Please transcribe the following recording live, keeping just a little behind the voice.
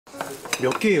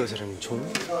몇 개예요, 사장님? 총?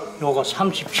 요거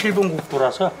 37번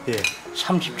국도라서 예.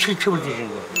 37컵을 드시는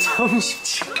거예요.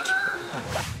 37개.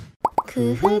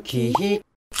 그 후기.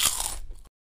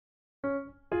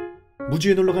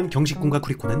 무주에 놀러간 경식군과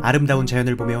쿠리코는 아름다운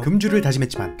자연을 보며 금주를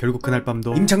다짐했지만 결국 그날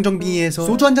밤도 임창정 빙의에서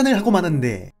소주 한잔을 하고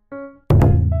마는데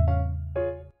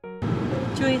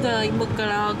ちょいが今か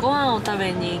らご飯を食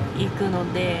べに行く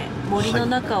ので森の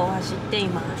中を走ってい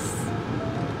ます。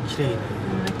綺麗ね。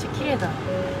めっちゃ綺麗だ。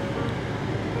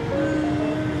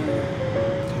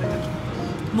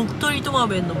木取とま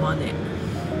べんの真似。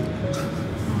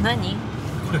何？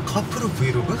これカップル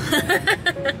브이로그?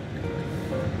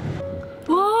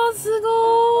 와す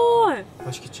ごーい。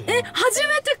 맛있겠지? 初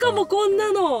めてかもこん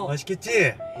なの。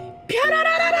 맛있겠지? ピャラ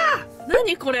ラララ。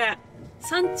何これ？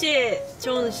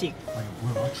산채전식. 아니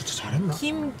뭐야, 진짜 잘했나?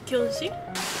 김견식?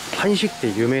 한식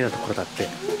때 유명한 ところだって.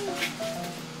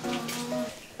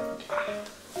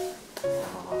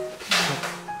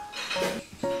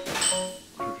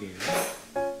 그러게요.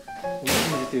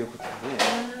 오늘 때 요거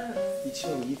때문에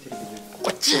이치원 이 텔레비전.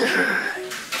 꼬치. 와,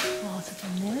 진짜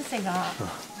냄새가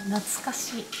懐か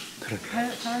しい. 그러게.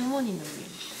 할머니 냄새.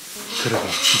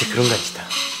 그러게. 진짜 그런 거 같다.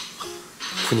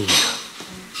 분위기가.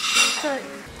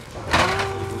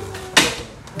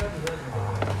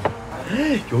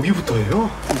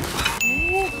 여기부터예요?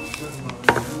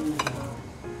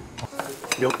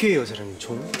 몇 개예요, 사장님?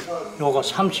 총? 요거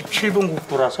 37번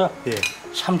국도라서 예.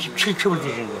 37컵을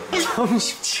드시는 거예요.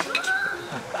 37개.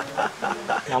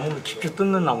 나무를 직접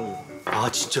뜯는 나무예요.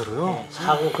 아, 진짜로요? 네,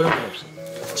 사고 그런 건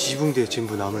없어요. 지붕대에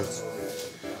전부 나물.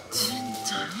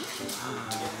 진짜요?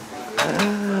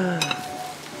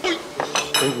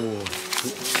 아이고.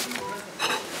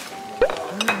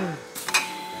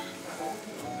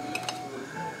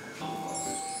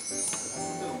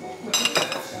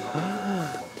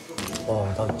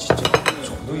 와, 난 진짜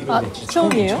저도 이런 데 진짜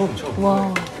처음이에요? 처음.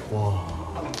 와. 와.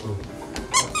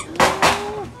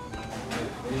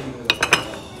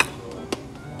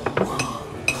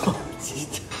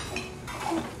 진짜.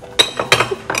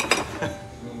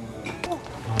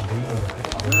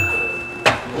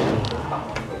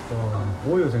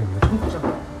 뭐예요, 선생님?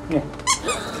 청국장. 네.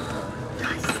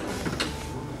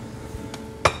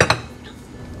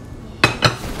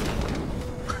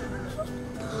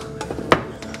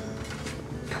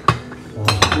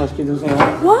 맛있게 드세요.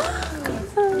 와,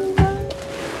 감사합니다.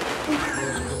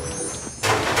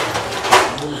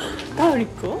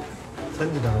 따르리코?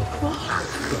 산지다. 와.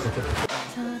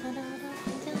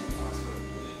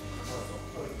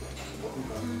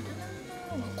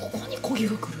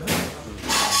 고기가来る?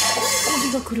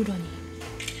 고기가 来るラに.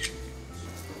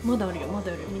 まだあるよ, ま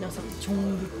だあるよ.皆さん,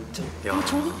 청국장. 야.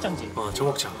 청국장지. 아,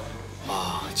 청국장.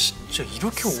 와, 진짜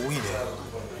이렇게 오이네.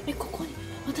 ここに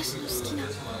私の好きな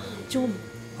ジョン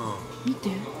見て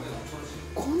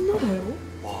こんなだよ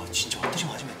와, 진짜私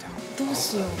も初めてよどう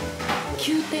しよう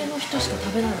宮廷の人しか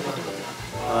食べないのかと思って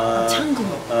たチャングム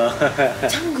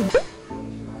チャングム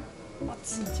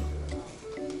熱いじゃん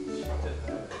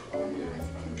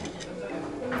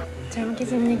잘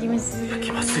먹겠습니다 기마스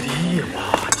기마스리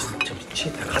와 진짜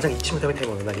미치겠다 가장 이치면食べたい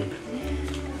もの何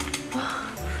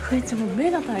진짜 뭐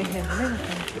매가大変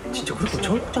진짜 그리고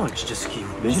청국장을 진짜 好き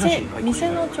店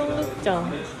の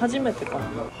청국장 初めてか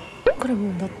これ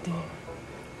もうだって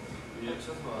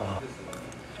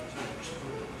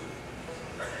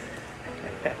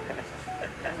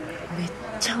めっ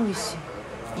ちゃ美味しい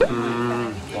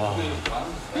わ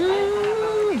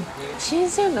新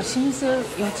鮮な新鮮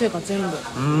やつが全部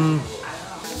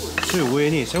上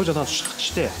に새우젓 하나 샥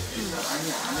して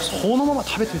そのまま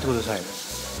食べてみてください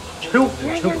최고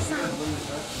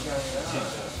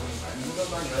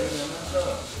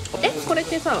これっ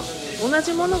てさ同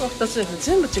じものが2つです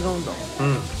全部違うんだ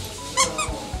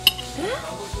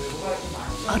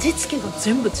味付けが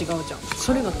全部違うじゃん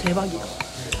それが대박이다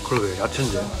그러게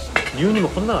야채인데 니은님은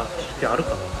혼나 게ある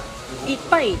かな いっ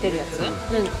ぱい出るやつ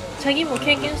자기も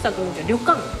経験したと思うけど旅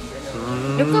館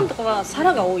とかは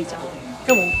皿が多いじゃん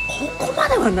でもここま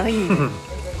ではない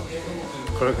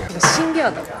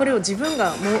신기하다これを自分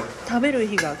がもう食べる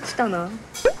日が来たな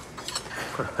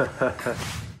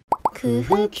그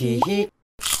후기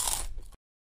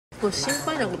これ心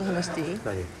配なこと話していい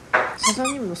ササ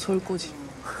ニムのソイコジ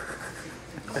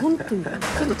本当にちょ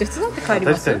っと手伝って帰り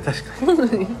ます確かに本当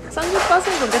に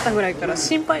 30% 出たぐらいから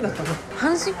心配だったの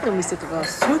阪神の店とか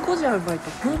ソイコジある場合と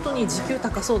本当に時給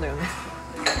高そうだよね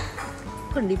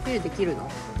これリピールできるの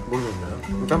모르겠나요?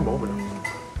 일단 먹어보자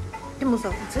でも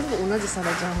さ全部同じ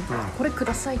皿じゃんこれく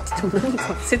ださいって言っても何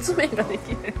か説明ができ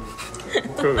ない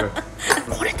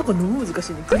これとか너무難し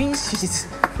いね。グリーンチーズ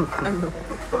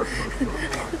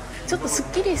ちょっとすっ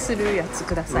きりするやつ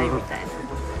くださいみたい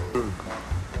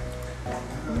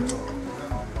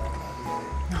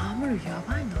な。나물や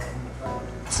ばいな。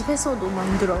 집에서도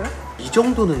만들어요? 이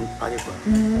정도는 아닐 거야.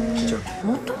 진짜.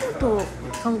 もともと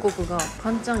韓国が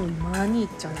반장이 많이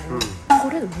있잖아요. こ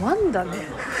れワンだね。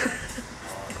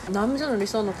남자의理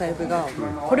想のタイプが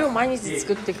これを毎日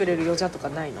作ってくれる여자とか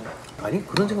ないの? 아니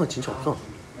그런 생각 진짜 없어.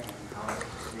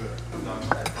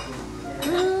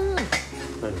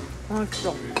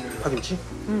 맛있어. 파김치?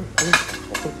 응.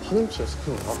 어떤 파김치가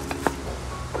스킨 건가?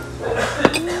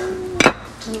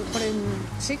 これ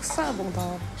식사보다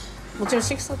もちろん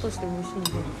식사としても美味しいん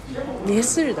で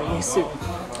예술だ예술.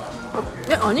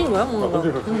 아닌 거야 뭔가?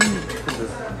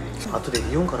後で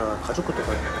日本から家族とか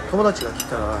友達が来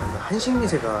たら한식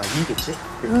店がいい겠지?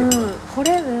 こ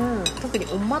れね特に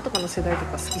엄마とかの世代と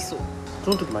か好きそう.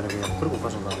 その時만약에 그리고 오빠가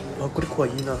쉑쉑코와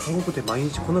이나 한국에毎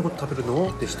日こんなこと食べるの?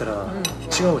 ってしたら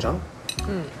違うじゃん?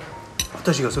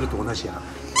 私がそれと同じや.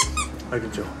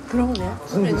 알겠죠? 그러네.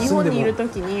 일본에いる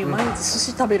時に毎日寿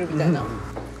司食べるみたいな.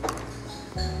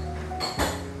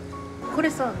 これ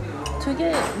さ2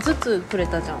개ずつくれ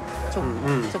たじゃんちょっ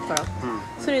から、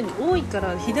それ多いか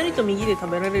ら左と右で食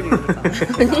べられるようにさ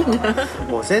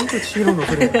もう千と千尋の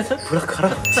それブラカ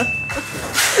ラ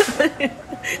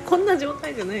こんな状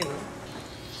態じゃないの?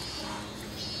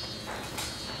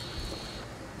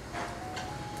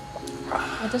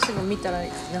 私が見たら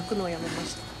泣くのをやめま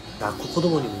した. 泣く子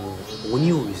供にも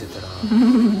鬼を見せたら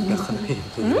泣かないよ.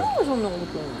 なんでそんなこと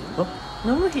言うの?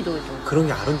 너무ひどいじゃん. 그런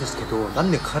게あるんですけどな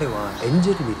んで彼はエンジ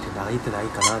ェル見て泣いてない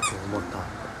かなって思った.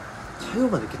 最後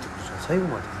まで来てくるじゃん最後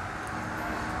まで.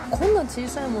 こんな小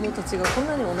さい者たちがこん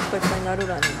なにお腹いっぱいになる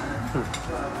らに.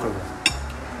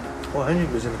 그러고.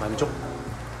 한식 요새는 만족?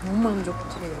 너무 만족스러워.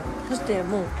 そして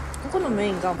もうここのメ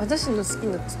インが私の好き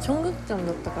な청국장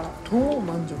だったから더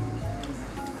만족.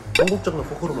 청국장의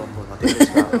호불호만 한번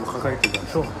맞대겠습니다. 가까이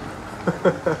들어가서.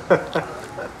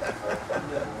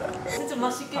 진짜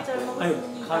맛있게 잘 아유,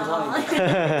 먹었습니다.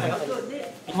 감사합니다.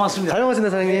 고맙습니다. 잘 먹었습니다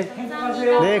사장님.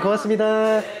 네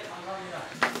고맙습니다.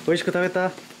 맛있게 다 했다.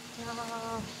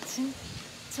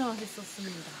 진짜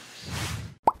맛있었습니다.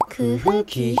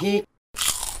 쿠키커플.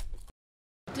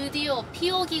 드디어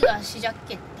피오기가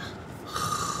시작했다.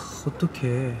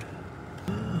 어떡해.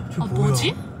 아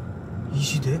뭐지? 이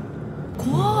시대?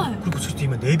 怖い. 그리고 저기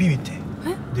이만 내비 밑에. 에?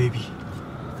 내비.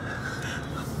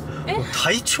 에?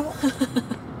 다이초?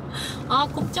 아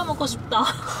곱창 먹고 싶다.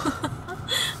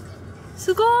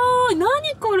 すごい.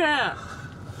 何これ?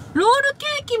 ロールケ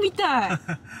ーキみたい.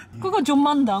 그거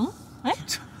전망당? 에?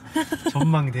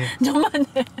 전망대.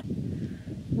 전망대.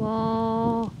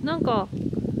 와, なんか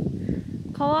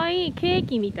かわいいケー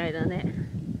キみたいだね.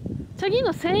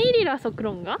 저기는 생일이라서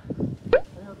그런가?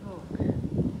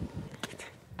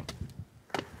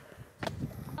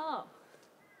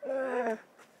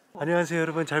 안녕하세요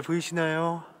여러분 잘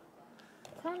보이시나요?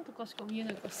 사람とかしか見え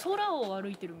ないから空を歩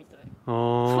いてるみたい.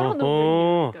 空の上に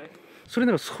いるみたい. それ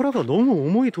なら空が너무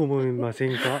重いと思いませ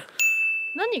んか?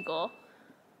 何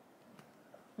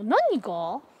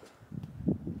が?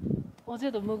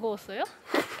 어제도 무거웠어요?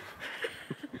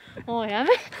 もうやめ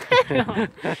てよ.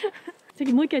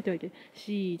 저기もう一回やっておいて.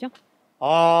 시작.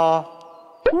 아.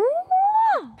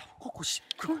こ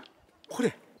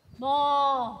れ.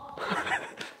 뭐.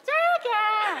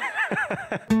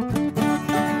 짜게.